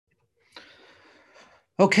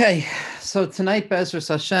Okay, so tonight, Be'ezras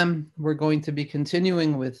Hashem, we're going to be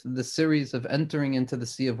continuing with the series of Entering into the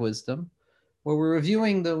Sea of Wisdom, where we're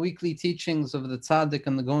reviewing the weekly teachings of the Tzaddik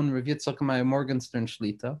and the Gaon Rav Yitzchak Maya Morgenstern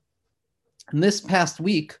Shlita. And this past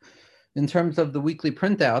week, in terms of the weekly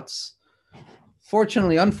printouts,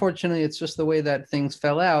 unfortunately, it's just the way that things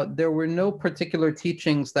fell out. There were no particular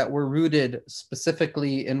teachings that were rooted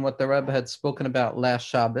specifically in what the Rebbe had spoken about last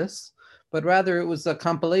Shabbos, but rather it was a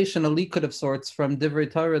compilation, a likud of sorts from Divrei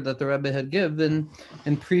Torah that the Rebbe had given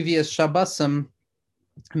in previous Shabbosim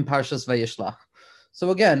in Parshas Vayishlach.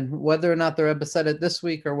 So again, whether or not the Rebbe said it this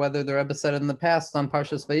week or whether the Rebbe said it in the past on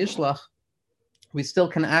Parshas Vayishlach, we still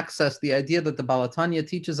can access the idea that the Baal HaTanya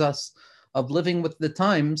teaches us of living with the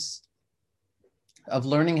times, of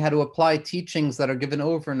learning how to apply teachings that are given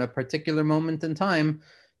over in a particular moment in time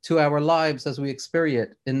to our lives as we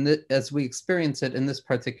experience it in this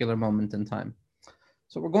particular moment in time.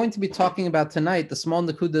 So we're going to be talking about tonight, the small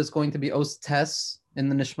Nakuda is going to be Os Tes in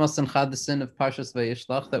the Nishmas and Chadasin of Parshas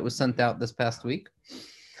Vayishlach that was sent out this past week.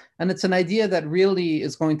 And it's an idea that really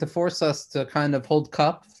is going to force us to kind of hold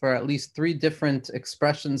cup for at least 3 different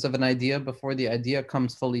expressions of an idea before the idea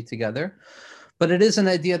comes fully together. But it is an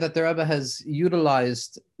idea that the Rebbe has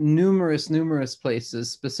utilized numerous places,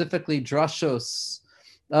 specifically drashos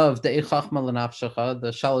of the Eichach Malanafshacha, the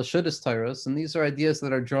Shalosh Shudas Tairos, and these are ideas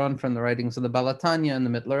that are drawn from the writings of the Baal HaTanya and the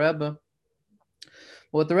Mittler Rebbe.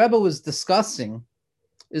 What the Rebbe was discussing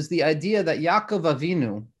is the idea that Yaakov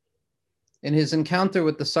Avinu, in his encounter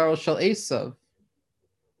with the Sarah Shel Esav,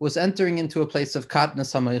 was entering into a place of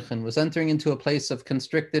Katnas HaMeichin, was entering into a place of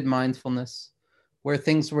constricted mindfulness, where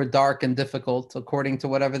things were dark and difficult, according to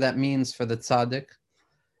whatever that means for the tzaddik.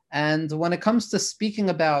 And when it comes to speaking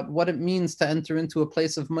about what it means to enter into a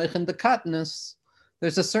place of Meichin Dekatnus,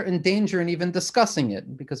 there's a certain danger in even discussing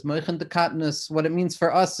it, because Meichin Dekatnus, what it means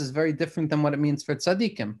for us is very different than what it means for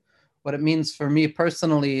tzaddikim. What it means for me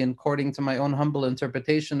personally, and according to my own humble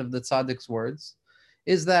interpretation of the tzaddik's words,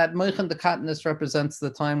 is that Meichin Dekatnus represents the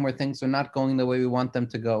time where things are not going the way we want them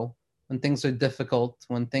to go, when things are difficult,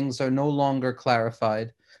 when things are no longer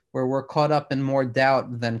clarified, where we're caught up in more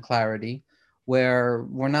doubt than clarity, where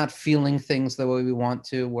we're not feeling things the way we want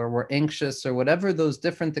to, where we're anxious, or whatever those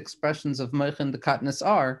different expressions of Meichin Dekatnus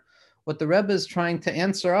are. What the Rebbe is trying to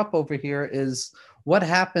answer up over here is what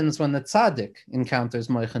happens when the tzaddik encounters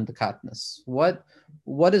Meichin Dekatnus?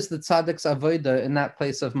 What is the tzaddik's avodah in that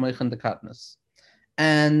place of Meichin Dekatnus?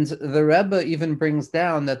 And the Rebbe even brings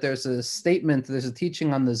down that there's a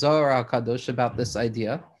teaching on the Zohar HaKadosh about this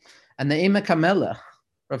idea. And the Emek HaMelech,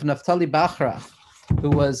 Rav Naftali Bachrach, who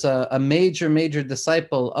was a major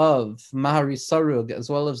disciple of Mahari Sarug, as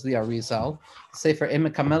well as the Arizal. Sefer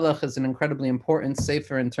Emek HaMelech is an incredibly important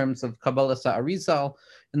sefer in terms of Kabbalah Arizal,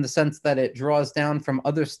 in the sense that it draws down from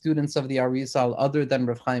other students of the Arizal other than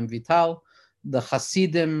Rav Chaim Vital. The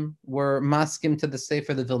Hasidim were maskim to the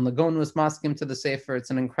Sefer. The Vilna Gaon was maskim to the Sefer.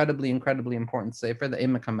 It's an incredibly important Sefer, the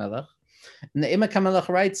Emek HaMelech. And the Emek HaMelech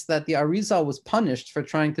writes that the Arizal was punished for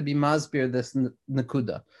trying to be masbir this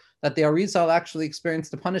Nakuda, that the Arizal actually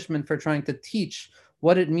experienced a punishment for trying to teach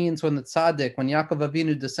what it means when the tzaddik, when Yaakov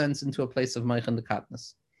Avinu descends into a place of Meichin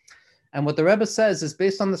Dekatnus. And what the Rebbe says is,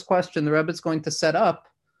 based on this question, the Rebbe is going to set up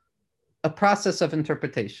a process of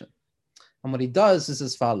interpretation. And what he does is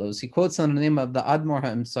as follows. He quotes on the name of the Admor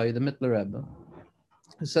HaEmsai, the Mittler Rebbe,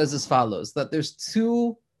 who says as follows, that there's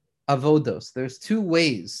 2 avodos, there's 2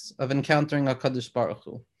 ways of encountering HaKadosh Baruch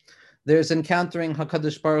Hu. There's encountering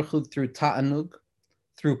HaKadosh Baruch Hu through ta'anug,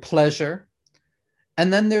 through pleasure,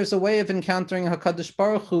 and then there's a way of encountering HaKadosh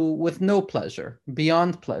Baruch Hu with no pleasure,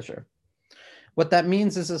 beyond pleasure. What that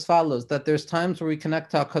means is as follows, that there's times where we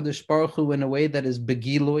connect to HaKadosh Baruch Hu in a way that is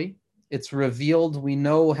begilui, it's revealed, we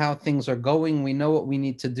know how things are going, we know what we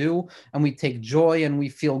need to do, and we take joy and we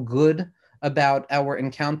feel good about our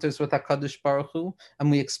encounters with HaKadosh Baruch Hu,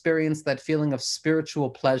 and we experience that feeling of spiritual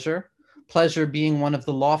pleasure, pleasure being one of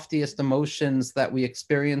the loftiest emotions that we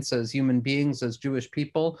experience as human beings, as Jewish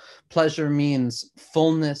people. Pleasure means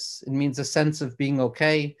fullness, it means a sense of being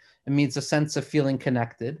okay, it means a sense of feeling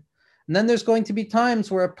connected. And then there's going to be times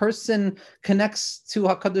where a person connects to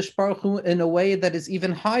HaKadosh Baruch Hu in a way that is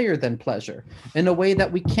even higher than pleasure, in a way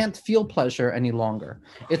that we can't feel pleasure any longer.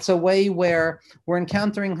 It's a way where we're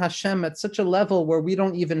encountering Hashem at such a level where we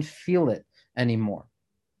don't even feel it anymore.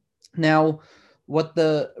 Now, what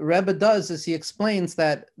the Rebbe does is he explains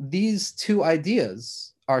that these 2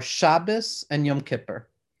 ideas are Shabbos and Yom Kippur.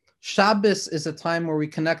 Shabbos is a time where we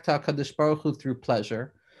connect to HaKadosh Baruch Hu through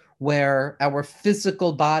pleasure, where our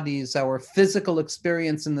physical bodies, our physical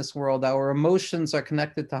experience in this world, our emotions are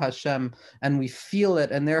connected to Hashem, and we feel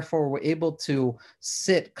it, and therefore we're able to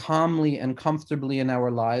sit calmly and comfortably in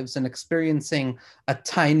our lives and experiencing a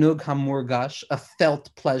tainug hamurgash, a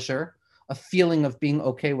felt pleasure, a feeling of being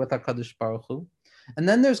okay with HaKadosh Baruch Hu. And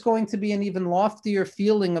then there's going to be an even loftier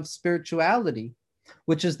feeling of spirituality,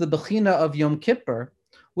 which is the Bechina of Yom Kippur,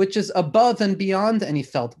 which is above and beyond any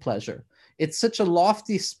felt pleasure. It's such a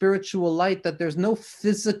lofty spiritual light that there's no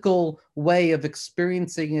physical way of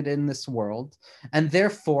experiencing it in this world. And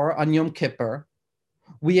therefore, on Yom Kippur,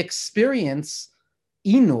 we experience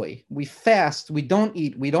inui. We fast, we don't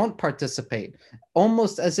eat, we don't participate,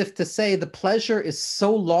 almost as if to say the pleasure is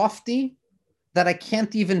so lofty that I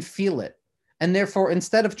can't even feel it. And therefore,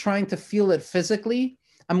 instead of trying to feel it physically,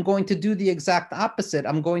 I'm going to do the exact opposite.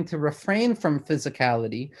 I'm going to refrain from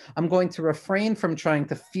physicality. I'm going to refrain from trying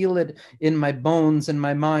to feel it in my bones, in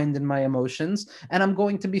my mind, in my emotions. And I'm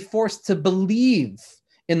going to be forced to believe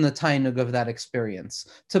in the tainug of that experience,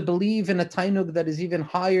 to believe in a tainug that is even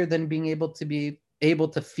higher than being able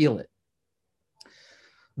to feel it.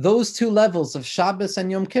 Those two levels of Shabbos and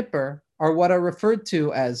Yom Kippur are what are referred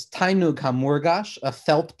to as tainug hamurgash, a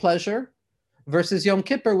felt pleasure, versus Yom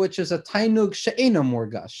Kippur, which is a tainug she'ena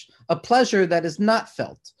murgash, a pleasure that is not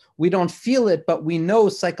felt. We don't feel it, but we know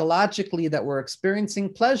psychologically that we're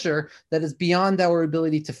experiencing pleasure that is beyond our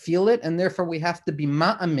ability to feel it, and therefore we have to be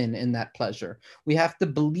ma'amin in that pleasure. We have to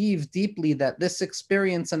believe deeply that this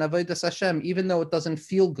experience in Avodas Hashem, even though it doesn't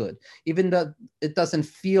feel good, even though it doesn't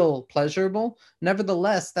feel pleasurable,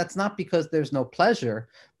 nevertheless, that's not because there's no pleasure,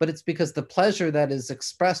 but it's because the pleasure that is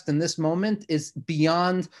expressed in this moment is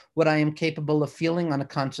beyond what I am capable of feeling on a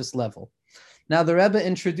conscious level. Now, the Rebbe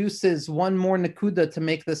introduces one more nekuda to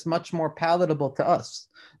make this much more palatable to us.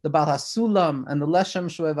 The Baal HaSulam and the Leshem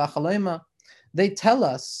Shuvah V'Chalema, they tell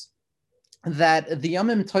us that the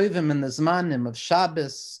Yomim Tovim and the Zmanim of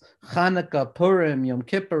Shabbos, Chanukah, Purim, Yom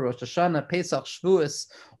Kippur, Rosh Hashanah, Pesach, Shavuos,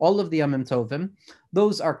 all of the Yomim Tovim,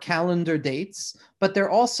 those are calendar dates, but they're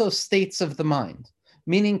also states of the mind,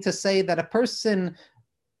 meaning to say that a person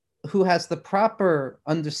who has the proper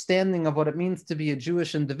understanding of what it means to be a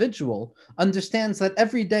Jewish individual understands that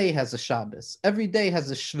every day has a Shabbos, every day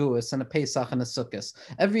has a Shavuos and a Pesach and a Sukkot,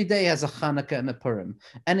 every day has a Chanukah and a Purim.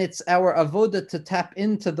 And it's our avoda to tap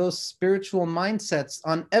into those spiritual mindsets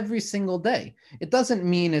on every single day. It doesn't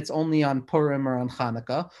mean it's only on Purim or on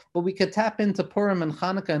Chanukah, but we could tap into Purim and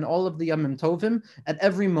Chanukah and all of the Yomim Tovim at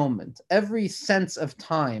every moment. Every sense of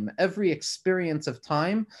time, every experience of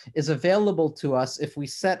time is available to us if we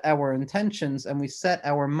set our intentions and we set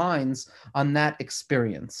our minds on that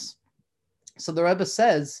experience. So the Rebbe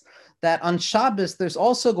says that on Shabbos, there's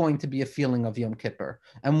also going to be a feeling of Yom Kippur.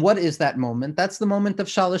 And what is that moment? That's the moment of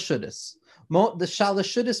Shalashuddis. The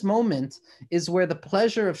Shalashuddis moment is where the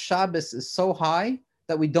pleasure of Shabbos is so high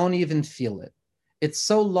that we don't even feel it. It's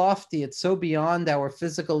so lofty, it's so beyond our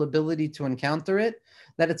physical ability to encounter it,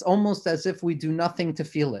 that it's almost as if we do nothing to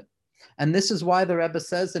feel it. And this is why the Rebbe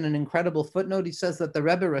says in an incredible footnote, he says that the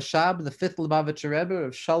Rebbe Rashab, the fifth Lubavitcher Rebbe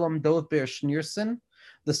of Shalom Dov Ber Schneerson,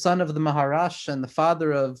 the son of the Maharash and the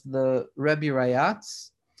father of the Rebbe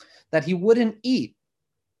Rayatz, that he wouldn't eat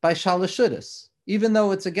by Shalashuddis. Even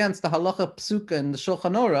though it's against the halacha psuka and the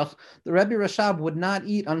Shulchan Aruch, the Rebbe Rashab would not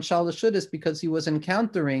eat on Shalashuddis because he was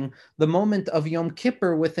encountering the moment of Yom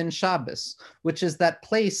Kippur within Shabbos, which is that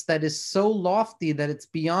place that is so lofty that it's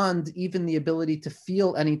beyond even the ability to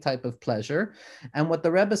feel any type of pleasure. And what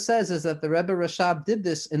the Rebbe says is that the Rebbe Rashab did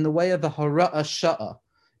this in the way of a hara'ah sha'ah.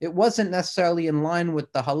 It wasn't necessarily in line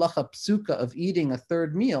with the halacha psuka of eating a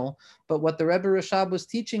third meal, but what the Rebbe Rashab was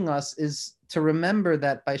teaching us is to remember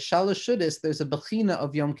that by Shalashuddis, there's a bechina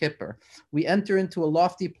of Yom Kippur. We enter into a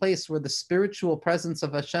lofty place where the spiritual presence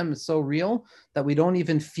of Hashem is so real that we don't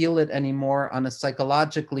even feel it anymore on a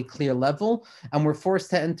psychologically clear level, and we're forced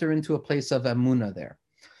to enter into a place of emunah there.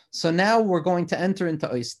 So now we're going to enter into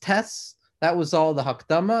Ois Tes. That was all the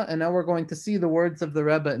Hakdama, and now we're going to see the words of the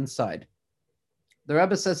Rebbe inside. The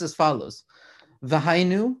Rebbe says as follows: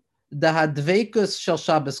 V'hainu, the hadveikus shel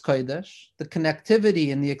Shabbos Kodesh, the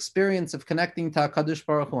connectivity and the experience of connecting to HaKadosh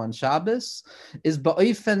Baruch Hu on Shabbos, is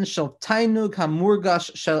ba'ofen shel tainug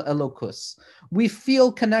hamurgash shel Elokus. We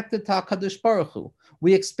feel connected to HaKadosh Baruch Hu.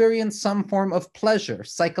 We experience some form of pleasure,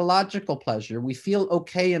 psychological pleasure. We feel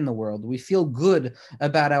okay in the world. We feel good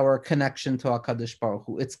about our connection to HaKadosh Baruch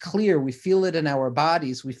Hu. It's clear. We feel it in our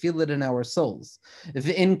bodies. We feel it in our souls.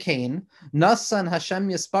 V'in kain, nasan Hashem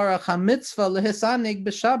yisparach ha-mitzvah lehisanig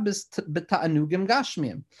b'Shabbos b'ta'anugim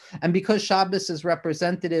gashmiyim. And because Shabbos is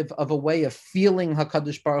representative of a way of feeling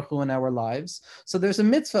HaKadosh Baruch Hu in our lives, so there's a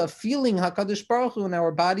mitzvah of feeling HaKadosh Baruch Hu in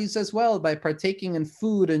our bodies as well by partaking in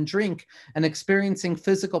food and drink and experiencing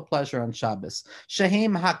physical pleasure on Shabbos.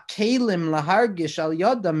 Shehem hakelim lahargish al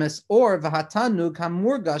yodam es or v'hatanug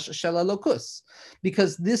hamurgash shel elokus.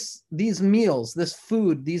 Because these meals, this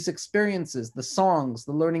food, these experiences, the songs,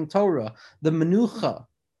 the learning Torah, the menucha,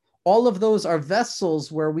 all of those are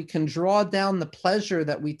vessels where we can draw down the pleasure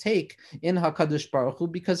that we take in HaKadosh Baruch Hu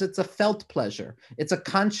because it's a felt pleasure. It's a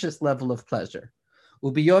conscious level of pleasure.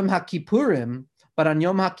 Ubiyom HaKippurim, but on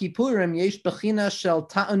Yom HaKippurim, yesh bechina shel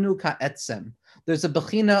ta'anuk ha'etzem. There's a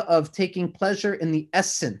bechina of taking pleasure in the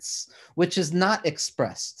essence, which is not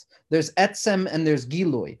expressed. There's etzem and there's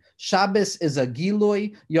gilui. Shabbos is a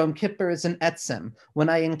gilui, Yom Kippur is an etzem. When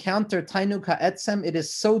I encounter tainuk ha'etzem, it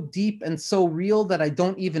is so deep and so real that I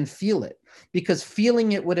don't even feel it. Because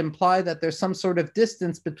feeling it would imply that there's some sort of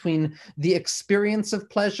distance between the experience of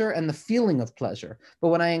pleasure and the feeling of pleasure. But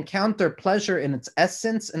when I encounter pleasure in its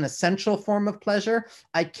essence, an essential form of pleasure,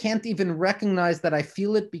 I can't even recognize that I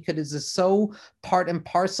feel it because it is so part and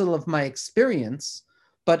parcel of my experience,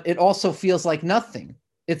 but it also feels like nothing.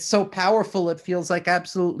 It's so powerful, it feels like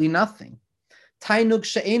absolutely nothing. Tainug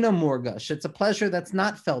she'ena murgash, it's a pleasure that's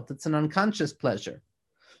not felt, it's an unconscious pleasure.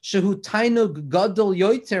 Shehu tainug gadol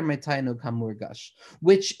yoiter me tainug hamurgash,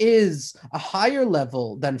 which is a higher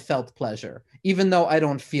level than felt pleasure, even though I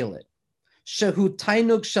don't feel it. Shehu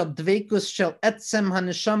tainug shel dveikus shel etzem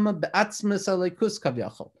haneshama be'atzmes alekus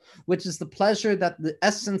kavyachol, which is the pleasure that the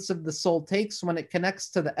essence of the soul takes when it connects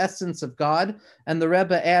to the essence of God. And the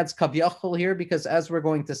Rebbe adds kavyachol here because, as we're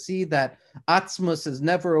going to see, that atzmus is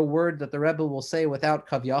never a word that the Rebbe will say without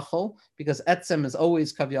kavyachol, because etzem is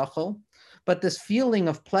always kavyachol. But this feeling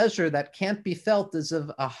of pleasure that can't be felt is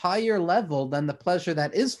of a higher level than the pleasure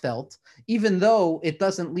that is felt, even though it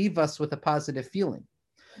doesn't leave us with a positive feeling.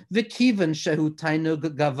 V'kivan shehu tainug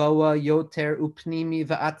gavoa yoter upnimi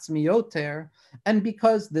va'atzmi yoter, and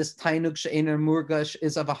because this tainug she'ener murgash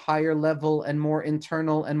is of a higher level and more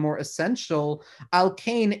internal and more essential, al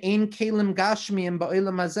kain ein kelim gashmiyim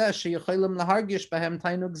ba'olam hazeh sheyicholim lahargish bahem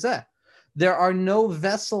tainug zeh. There are no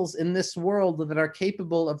vessels in this world that are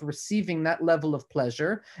capable of receiving that level of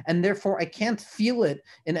pleasure, and therefore I can't feel it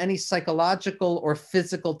in any psychological or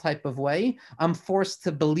physical type of way. I'm forced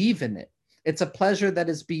to believe in it. It's a pleasure that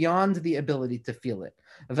is beyond the ability to feel it.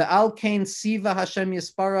 Ve'al kain siva Hashem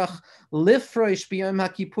yisparach lifroish b'yom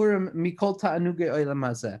haKippurim mikol ta'anugei olam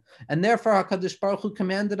hazeh. And therefore HaKadosh Baruch Hu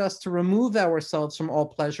commanded us to remove ourselves from all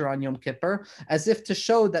pleasure on Yom Kippur, as if to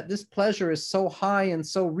show that this pleasure is so high and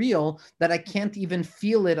so real that I can't even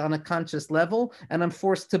feel it on a conscious level, and I'm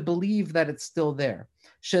forced to believe that it's still there.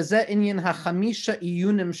 Shezeh inyan hachamisha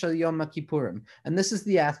iyunim shel Yom HaKippurim. And this is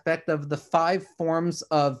the aspect of the 5 forms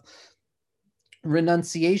of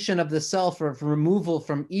renunciation of the self, or of removal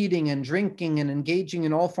from eating and drinking and engaging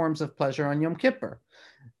in all forms of pleasure on Yom Kippur.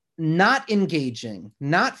 Not engaging,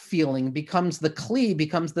 not feeling becomes the kli,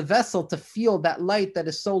 becomes the vessel to feel that light that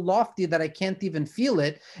is so lofty that I can't even feel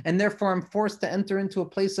it, and therefore I'm forced to enter into a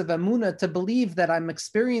place of emunah to believe that I'm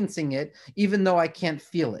experiencing it even though I can't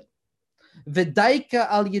feel it. V'daika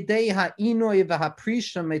al yidei ha'inoi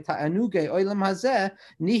v'haprisha meta'anugei olam hazeh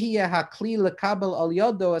nihiyeh ha'kli lekabel al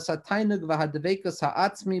yodo as ha'tainug v'ha'devekus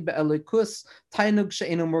ha'atzmi be'elikus tainug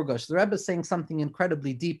she'enu murgosh. The Rebbe is saying something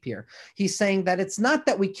incredibly deep here. He's saying that it's not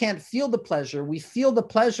that we can't feel the pleasure. We feel the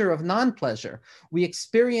pleasure of non-pleasure. We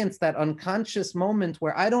experience that unconscious moment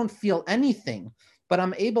where I don't feel anything, but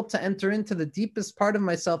I'm able to enter into the deepest part of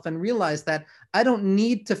myself and realize that I don't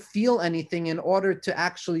need to feel anything in order to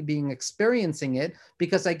actually being experiencing it,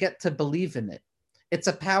 because I get to believe in it. It's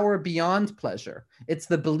a power beyond pleasure. It's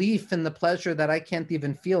the belief in the pleasure that I can't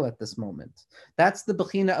even feel at this moment. That's the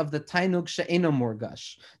bechina of the tainug she'eno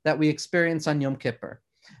murgash that we experience on Yom Kippur.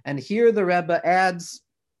 And here the Rebbe adds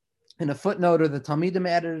in a footnote, or the Talmidim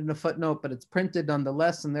added in a footnote, but it's printed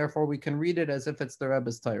nonetheless, and therefore we can read it as if it's the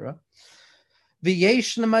Rebbe's Torah.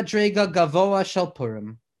 V'yesh madrega gavoa shel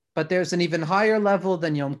Purim, but there's an even higher level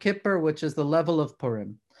than Yom Kippur, which is the level of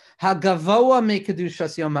Purim. Hagavoa me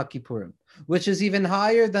kedushas Yom HaKippurim, which is even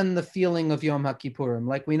higher than the feeling of Yom HaKippurim.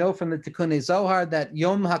 Like we know from the Tikkunei Zohar that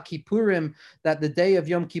Yom HaKippurim, that the day of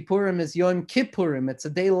Yom Kippurim is Yom Kippurim. It's a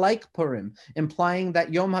day like Purim, implying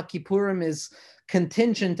that Yom HaKippurim is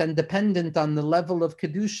contingent and dependent on the level of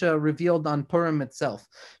Kedusha revealed on Purim itself.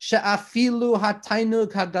 She'afilu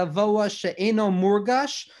hatainug hagavoa she'eno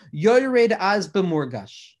murgash, yored az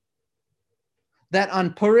b'murgash. That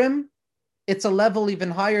on Purim, it's a level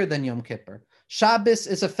even higher than Yom Kippur. Shabbos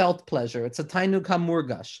is a felt pleasure. It's a tainug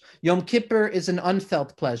hamurgash. Yom Kippur is an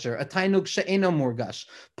unfelt pleasure, a tainug she'eno murgash.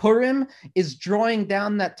 Purim is drawing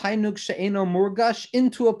down that tainug she'eno murgash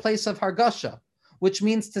into a place of hargasha, which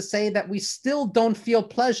means to say that we still don't feel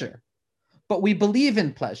pleasure, but we believe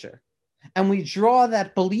in pleasure. And we draw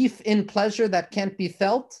that belief in pleasure that can't be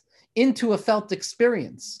felt into a felt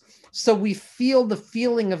experience. So we feel the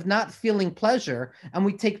feeling of not feeling pleasure, and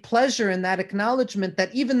we take pleasure in that acknowledgement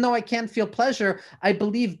that even though I can't feel pleasure, I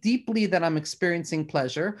believe deeply that I'm experiencing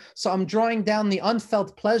pleasure. So I'm drawing down the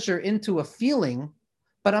unfelt pleasure into a feeling,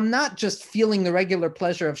 but I'm not just feeling the regular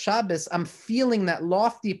pleasure of Shabbos. I'm feeling that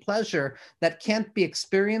lofty pleasure that can't be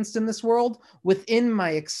experienced in this world within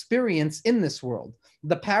my experience in this world.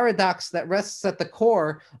 The paradox that rests at the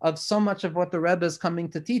core of so much of what the Rebbe is coming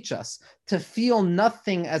to teach us, to feel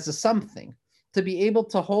nothing as a something, to be able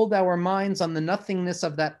to hold our minds on the nothingness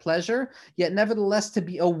of that pleasure, yet nevertheless to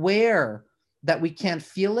be aware that we can't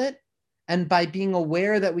feel it. And by being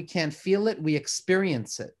aware that we can't feel it, we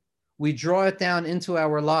experience it. We draw it down into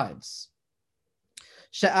our lives.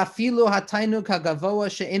 She'afilu hatainug hagavoa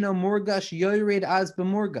she'eno murgash yored az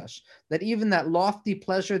b'murgash. That even that lofty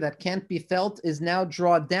pleasure that can't be felt is now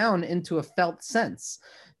drawn down into a felt sense.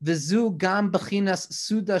 V'zu gam b'chinas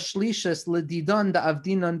suda shlishas l'didon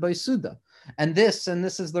da'avdinon b'suda. And this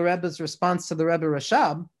is the Rebbe's response to the Rebbe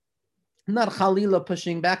Rashab, not Chalila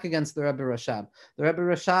pushing back against the Rebbe Rashab. The Rebbe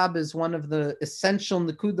Rashab is one of the essential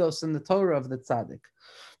nekudos in the Torah of the Tzaddik.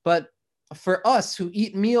 But for us who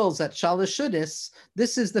eat meals at Shalosh Shuddis,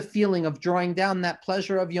 this is the feeling of drawing down that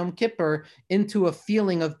pleasure of Yom Kippur into a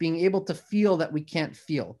feeling of being able to feel that we can't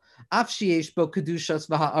feel. Af sheyesh bo kedushas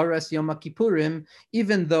v'ha'aras Yom Kippurim,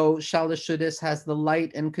 even though Shalosh Shuddis has the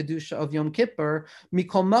light and kedusha of Yom Kippur,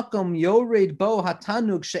 mikol makom yored bo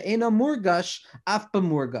hatanug she'ena murgash af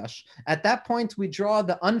b'murgash. At that point, we draw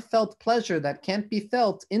the unfelt pleasure that can't be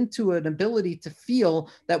felt into an ability to feel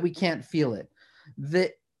that we can't feel it.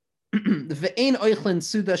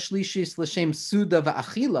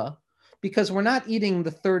 Because we're not eating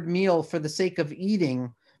the third meal for the sake of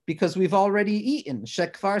eating, because we've already eaten.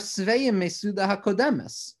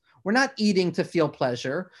 We're not eating to feel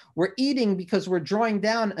pleasure. We're eating because we're drawing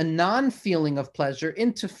down a non-feeling of pleasure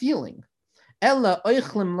into feeling. But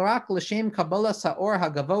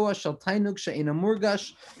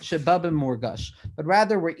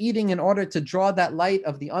rather, we're eating in order to draw that light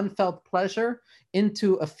of the unfelt pleasure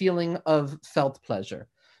into a feeling of felt pleasure.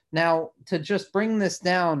 Now, to just bring this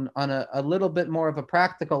down on a little bit more of a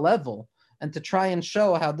practical level, and to try and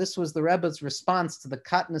show how this was the Rebbe's response to the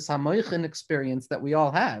Katnis HaMoichin experience that we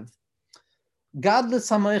all have,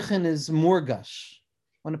 Gadlus HaMoichin is murgash.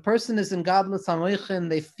 When a person is in Gadlus HaMoichin,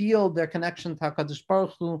 they feel their connection to HaKadosh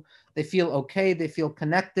Baruch Hu, they feel okay, they feel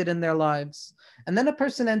connected in their lives. And then a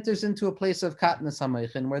person enters into a place of Katnis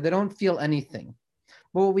HaMoichin where they don't feel anything.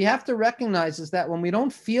 But what we have to recognize is that when we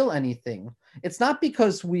don't feel anything, it's not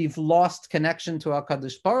because we've lost connection to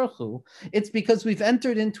HaKadosh Baruch Hu, it's because we've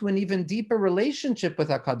entered into an even deeper relationship with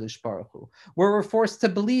HaKadosh Baruch Hu, where we're forced to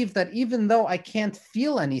believe that even though I can't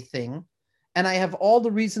feel anything, and I have all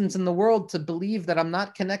the reasons in the world to believe that I'm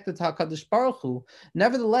not connected to HaKadosh Baruch Hu,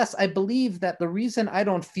 nevertheless, I believe that the reason I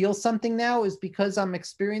don't feel something now is because I'm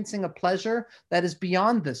experiencing a pleasure that is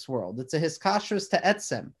beyond this world. It's a hiskashrus to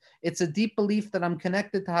etzem. It's a deep belief that I'm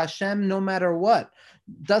connected to Hashem no matter what.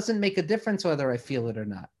 Doesn't make a difference whether I feel it or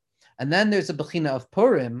not. And then there's a bechina of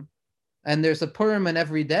Purim, and there's a Purim in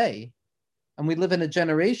every day, and we live in a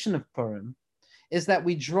generation of Purim, is that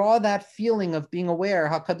we draw that feeling of being aware,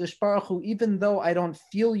 HaKadosh Baruch Hu, even though I don't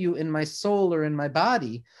feel you in my soul or in my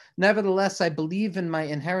body, nevertheless, I believe in my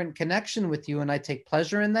inherent connection with you, and I take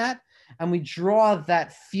pleasure in that. And we draw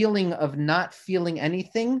that feeling of not feeling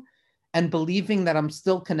anything and believing that I'm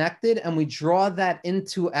still connected, and we draw that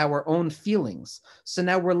into our own feelings. So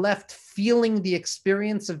now we're left feeling the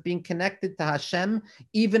experience of being connected to Hashem,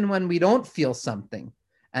 even when we don't feel something.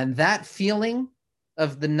 And that feeling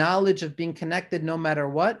of the knowledge of being connected no matter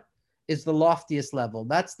what is the loftiest level.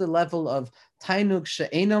 That's the level of tainug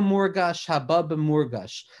she'ena murgash haba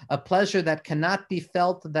b'murgash, a pleasure that cannot be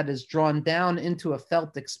felt, that is drawn down into a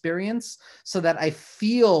felt experience, so that I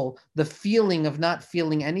feel the feeling of not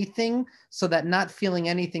feeling anything, so that not feeling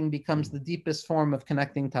anything becomes the deepest form of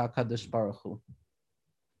connecting to HaKadosh Baruch Hu.